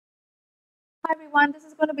Hi everyone, this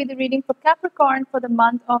is going to be the reading for Capricorn for the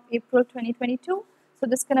month of April 2022. So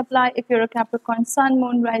this can apply if you're a Capricorn Sun,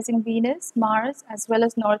 Moon, Rising Venus, Mars, as well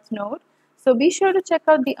as North Node. So be sure to check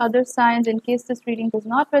out the other signs in case this reading does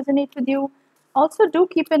not resonate with you. Also do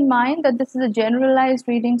keep in mind that this is a generalized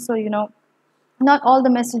reading, so not all the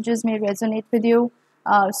messages may resonate with you.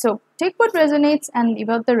 So take what resonates and leave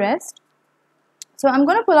out the rest. So I'm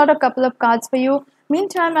going to pull out a couple of cards for you.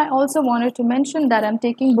 Meantime, I also wanted to mention that I'm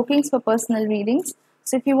taking bookings for personal readings.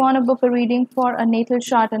 So if you want to book a reading for a natal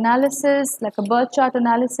chart analysis, like a birth chart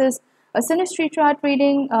analysis, a synastry chart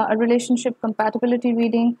reading, a relationship compatibility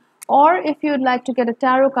reading, or if you'd like to get a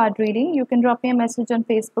tarot card reading, you can drop me a message on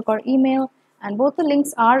Facebook or email, and both the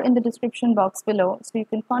links are in the description box below. So you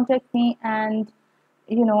can contact me and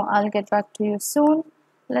I'll get back to you soon.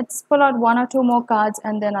 Let's pull out one or two more cards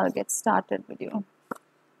and then I'll get started with you.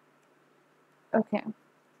 Okay,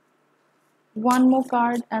 one more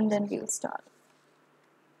card and then we'll start.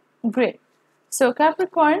 Great. So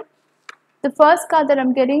Capricorn, the first card that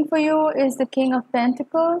I'm getting for you is the King of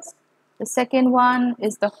Pentacles. The second one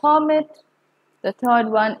is the Hermit. The third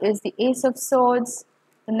one is the Ace of Swords.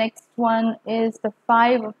 The next one is the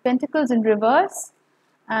Five of Pentacles in reverse.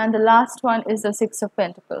 And the last one is the Six of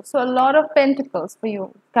Pentacles. So a lot of pentacles for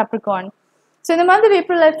you, Capricorn. So in the month of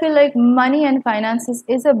April, I feel like money and finances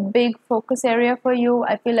is a big focus area for you.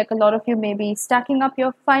 I feel like a lot of you may be stacking up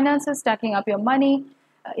your finances, stacking up your money.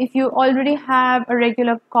 If you already have a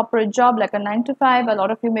regular corporate job like a 9 to 5, a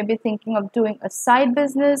lot of you may be thinking of doing a side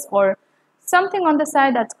business or something on the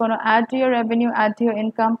side that's going to add to your revenue, add to your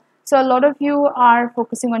income. So a lot of you are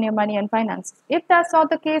focusing on your money and finances. If that's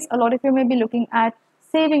not the case, a lot of you may be looking at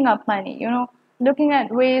saving up money, looking at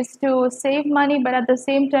ways to save money, but at the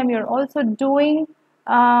same time, you're also doing,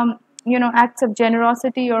 acts of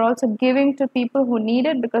generosity. You're also giving to people who need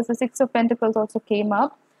it because the Six of Pentacles also came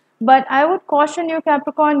up. But I would caution you,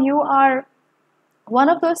 Capricorn, you are one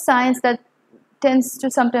of those signs that tends to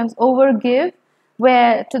sometimes overgive,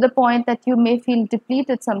 where to the point that you may feel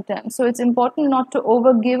depleted sometimes. So it's important not to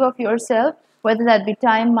overgive of yourself, whether that be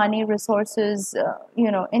time, money, resources,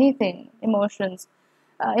 anything, emotions.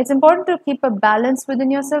 It's important to keep a balance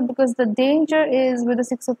within yourself, because the danger is with the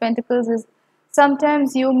Six of Pentacles is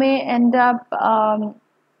sometimes you may end up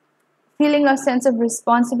feeling a sense of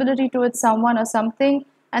responsibility towards someone or something,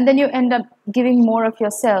 and then you end up giving more of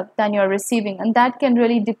yourself than you're receiving, and that can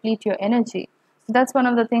really deplete your energy. So that's one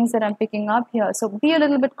of the things that I'm picking up here. So be a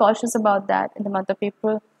little bit cautious about that in the month of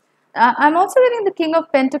April. I'm also getting the King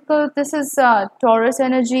of Pentacles. This is Taurus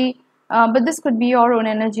energy. But this could be your own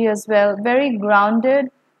energy as well. Very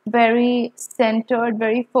grounded, very centered,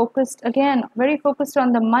 very focused. Again, very focused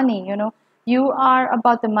on the money. You are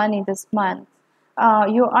about the money this month.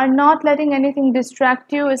 You are not letting anything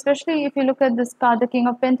distract you, especially if you look at this card, the King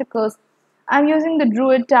of Pentacles. I'm using the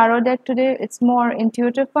Druid Tarot deck today. It's more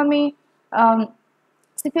intuitive for me. So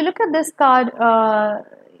if you look at this card,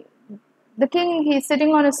 the king, he's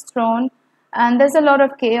sitting on his throne, and there's a lot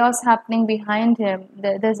of chaos happening behind him.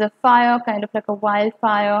 There's a fire, kind of like a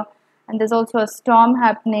wildfire, and there's also a storm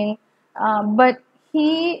happening. But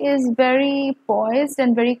he is very poised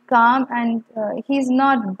and very calm, and he's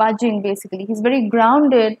not budging, basically. He's very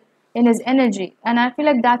grounded in his energy. And I feel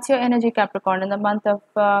like that's your energy, Capricorn, in the month of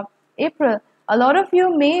April. A lot of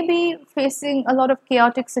you may be facing a lot of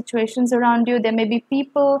chaotic situations around you. There may be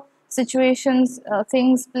people, situations,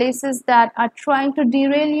 things, places that are trying to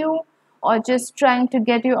derail you, or just trying to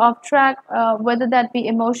get you off track, whether that be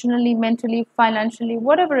emotionally, mentally, financially,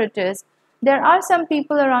 whatever it is. There are some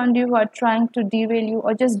people around you who are trying to derail you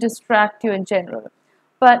or just distract you in general.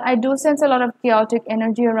 But I do sense a lot of chaotic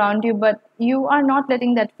energy around you, but you are not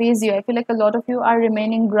letting that phase you. I feel like a lot of you are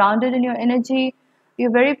remaining grounded in your energy.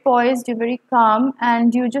 You're very poised, you're very calm,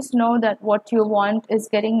 and you just know that what you want is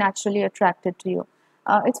getting naturally attracted to you.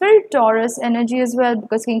 It's very Taurus energy as well,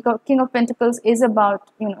 because King of Pentacles is about,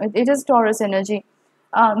 it is Taurus energy.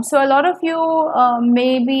 So a lot of you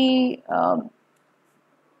may be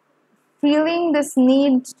feeling this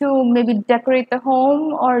need to maybe decorate the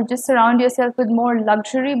home or just surround yourself with more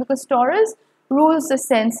luxury, because Taurus rules the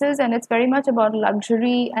senses, and it's very much about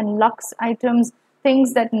luxury and luxe items,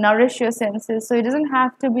 things that nourish your senses. So it doesn't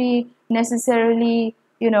have to be necessarily,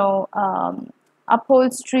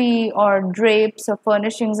 upholstery or drapes or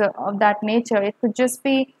furnishings of that nature. It could just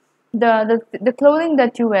be the clothing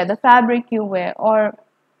that you wear, the fabric you wear, or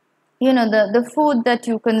the food that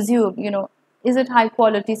you consume. Is it high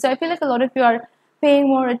quality? So I feel like a lot of you are paying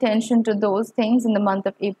more attention to those things in the month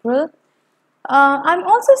of April. I'm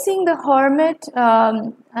also seeing the Hermit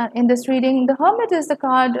in this reading. The Hermit is the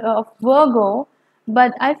card of Virgo,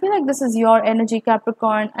 But I feel like this is your energy,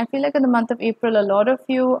 Capricorn. I feel like in the month of April, a lot of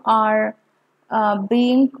you are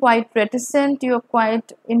being quite reticent, you're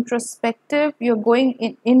quite introspective, you're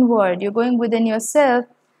going inward, you're going within yourself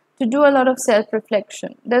to do a lot of self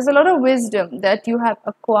reflection. There's a lot of wisdom that you have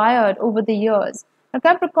acquired over the years. Now,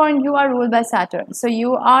 Capricorn, you are ruled by Saturn, so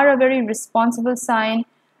you are a very responsible sign.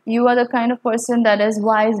 You are the kind of person that is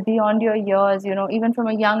wise beyond your years. Even from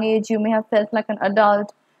a young age, you may have felt like an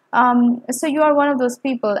adult. So you are one of those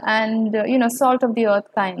people, and salt of the earth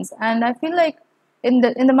kinds. And I feel like in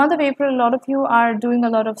the month of April, a lot of you are doing a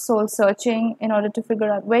lot of soul searching in order to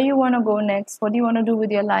figure out where you want to go next, what do you want to do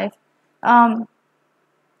with your life.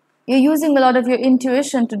 You're using a lot of your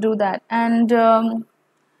intuition to do that, and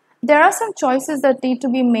there are some choices that need to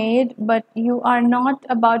be made, but you are not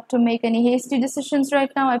about to make any hasty decisions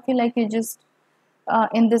right now. I feel like you're just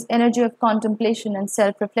in this energy of contemplation and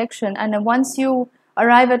self-reflection, and then once you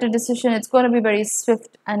arrive at a decision, it's going to be very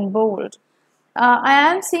swift and bold. I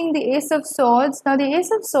am seeing the Ace of Swords. Now, the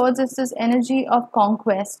Ace of Swords is this energy of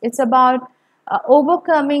conquest. It's about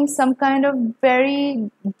overcoming some kind of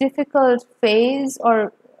very difficult phase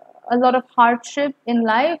or a lot of hardship in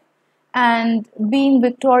life and being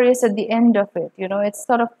victorious at the end of it. It's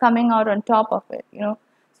sort of coming out on top of it.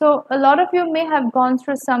 So a lot of you may have gone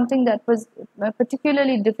through something that was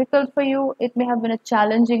particularly difficult for you. It may have been a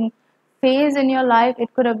challenging phase in your life.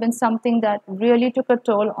 It could have been something that really took a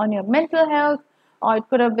toll on your mental health, or it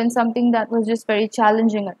could have been something that was just very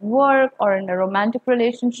challenging at work or in a romantic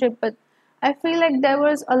relationship. But I feel like there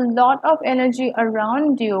was a lot of energy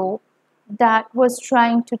around you that was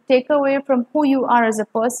trying to take away from who you are as a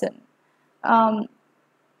person. Um,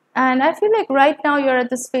 and I feel like right now you're at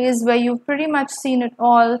this phase where you've pretty much seen it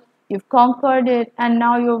all, you've conquered it, and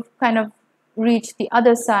now you've kind of reached the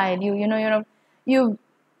other side.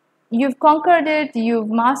 You've conquered it, you've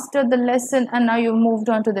mastered the lesson, and now you've moved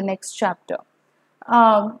on to the next chapter.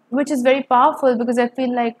 Which is very powerful, because I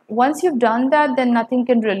feel like once you've done that, then nothing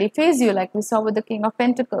can really phase you, like we saw with the King of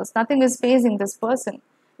Pentacles. Nothing is phasing this person,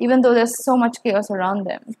 even though there's so much chaos around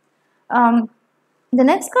them. The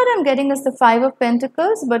next card I'm getting is the Five of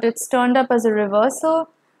Pentacles, but it's turned up as a reversal.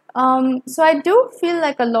 So I do feel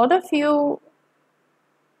like a lot of you,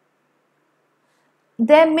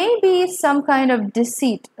 there may be some kind of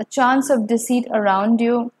deceit, a chance of deceit around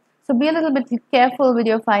you. So be a little bit careful with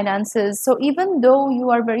your finances. So even though you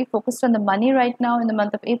are very focused on the money right now in the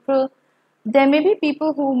month of April, there may be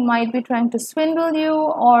people who might be trying to swindle you,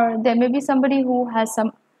 or there may be somebody who has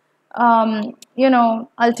some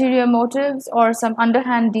ulterior motives or some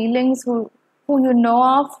underhand dealings who you know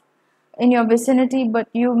of in your vicinity, but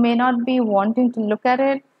you may not be wanting to look at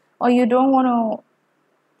it, or you don't want to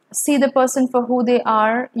see the person for who they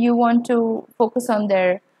are. You want to focus on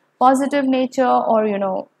their positive nature, or you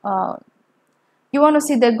want to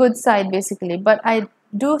see their good side basically. But I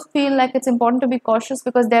do feel like it's important to be cautious,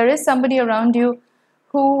 because there is somebody around you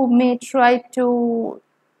who may try to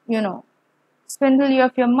swindle you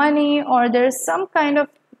of your money, or there's some kind of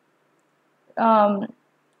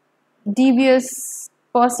devious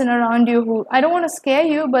person around you who, I don't want to scare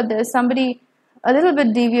you, but there's somebody a little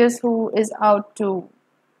bit devious who is out to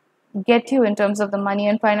get you in terms of the money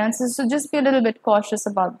and finances. So just be a little bit cautious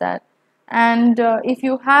about that. And if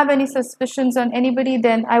you have any suspicions on anybody,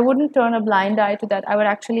 then I wouldn't turn a blind eye to that. I would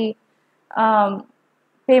actually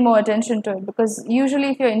pay more attention to it, because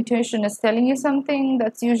usually if your intuition is telling you something,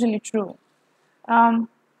 that's usually true.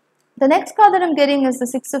 The next card that I'm getting is the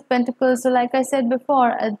Six of Pentacles. So like I said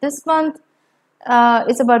before, this month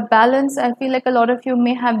it's about balance. I feel like a lot of you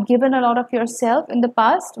may have given a lot of yourself in the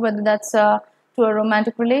past, whether that's to a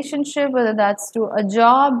romantic relationship, whether that's to a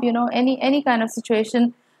job, any kind of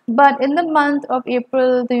situation. But in the month of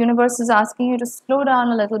April, the universe is asking you to slow down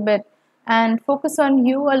a little bit and focus on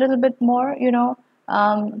you a little bit more,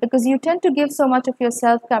 because you tend to give so much of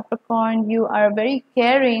yourself, Capricorn. You are very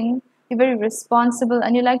caring, you're very responsible,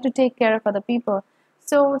 and you like to take care of other people.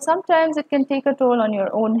 So sometimes it can take a toll on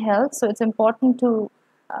your own health. So it's important to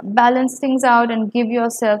balance things out and give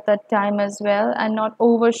yourself that time as well, and not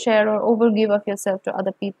overshare or overgive of yourself to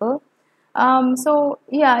other people. So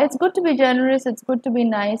yeah, it's good to be generous, it's good to be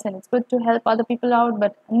nice, and it's good to help other people out,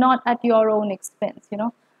 but not at your own expense.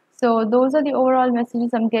 So those are the overall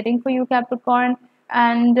messages I'm getting for you, Capricorn.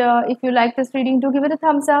 And if you like this reading, do give it a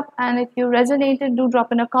thumbs up, and if you resonated, do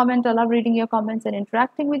drop in a comment. I love reading your comments and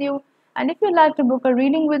interacting with you. And if you'd like to book a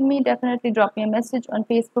reading with me, definitely drop me a message on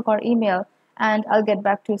Facebook or email, and I'll get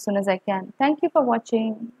back to you as soon as I can. Thank you for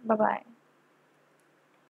watching. Bye bye.